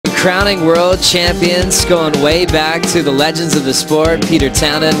crowning world champions, going way back to the legends of the sport. Peter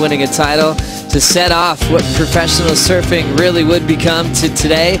Townend winning a title to set off what professional surfing really would become to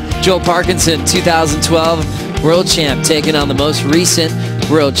today. Joel Parkinson, 2012 world champ, taking on the most recent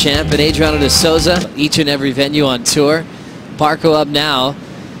world champ, and Adriano de Souza, each and every venue on tour. Parco up now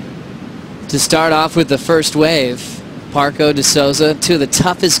to start off with the first wave. Parco, de Souza, two of the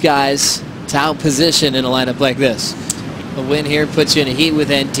toughest guys to outposition in a lineup like this. A win here puts you in a heat with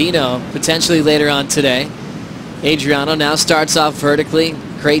Andino potentially later on today. Adriano now starts off vertically.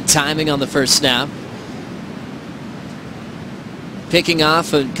 Great timing on the first snap. Picking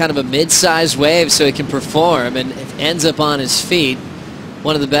off a kind of a mid-sized wave so he can perform, and ends up on his feet.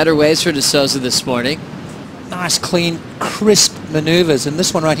 One of the better waves for de Souza this morning. Nice, clean, crisp maneuvers, and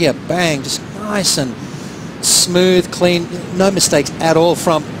this one right here, bang, just nice and smooth, clean, no mistakes at all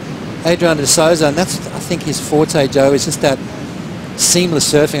from Adriano de Souza, and that's, I think, his forte, Joe, is just that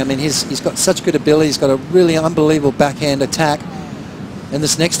seamless surfing. I mean, he's got such good ability. He's got a really unbelievable backhand attack. And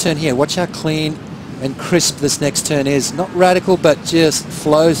this next turn here, watch how clean and crisp this next turn is. Not radical, but just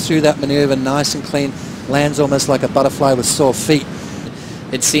flows through that maneuver nice and clean. Lands almost like a butterfly with sore feet.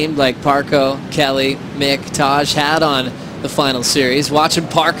 It seemed like Parco, Kelly, Mick, Taj had on the final series. Watching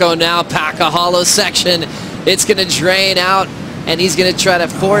Parco now pack a hollow section. It's going to drain out, and he's going to try to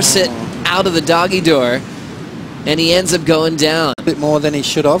force it out of the doggy door, and he ends up going down. A bit more than he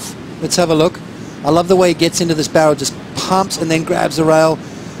should have. Let's have a look. I love the way he gets into this barrel, just pumps and then grabs the rail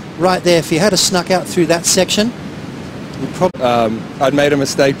right there. If he had snuck out through that section, he'd probably... I'd made a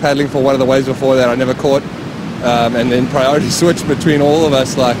mistake paddling for one of the waves before that I never caught, and then priority switched between all of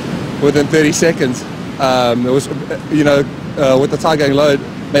us like within 30 seconds. It was, you know, with the tide going low, it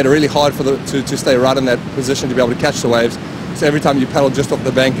made it really hard for to stay right in that position to be able to catch the waves. So every time you paddle just off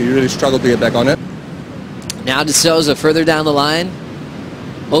the bank, you really struggle to get back on it. Now de Souza further down the line.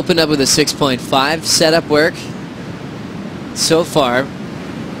 Opened up with a 6.5. Setup work so far.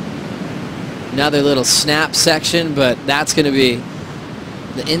 Another little snap section, but that's going to be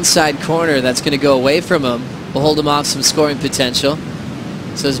the inside corner that's going to go away from him. Will hold him off some scoring potential.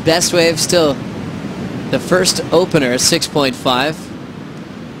 So his best wave still the first opener,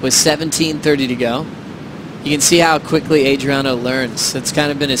 6.5, with 17:30 to go. You can see how quickly Adriano learns. It's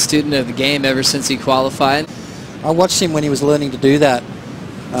kind of been a student of the game ever since he qualified. I watched him when he was learning to do that,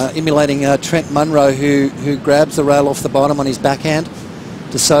 emulating Trent Munro, who grabs the rail off the bottom on his backhand.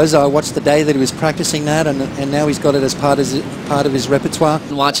 De Souza, I watched the day that he was practicing that, and now he's got it as part of his repertoire.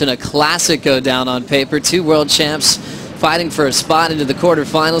 Watching a classic go down on paper. Two world champs fighting for a spot into the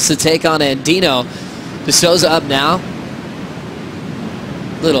quarterfinals to take on Andino. De Souza up now.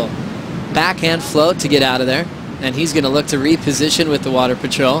 Little backhand float to get out of there, and he's going to look to reposition with the water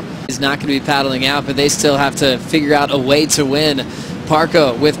patrol. He's not going to be paddling out, but they still have to figure out a way to win.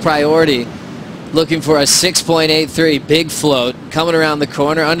 Parco with priority, looking for a 6.83, big float, coming around the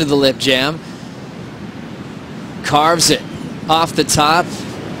corner under the lip jam. Carves it off the top,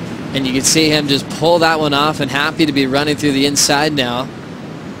 and you can see him just pull that one off, and happy to be running through the inside now.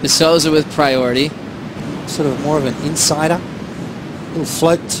 De Souza with priority. Sort of more of an insider. Little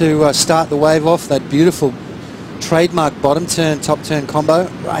float to start the wave off. That beautiful trademark bottom turn, top turn combo.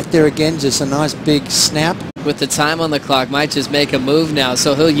 Right there again, just a nice big snap. With the time on the clock, might just make a move now.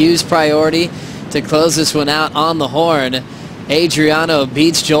 So he'll use priority to close this one out on the horn. Adriano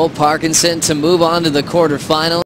beats Joel Parkinson to move on to the quarterfinals.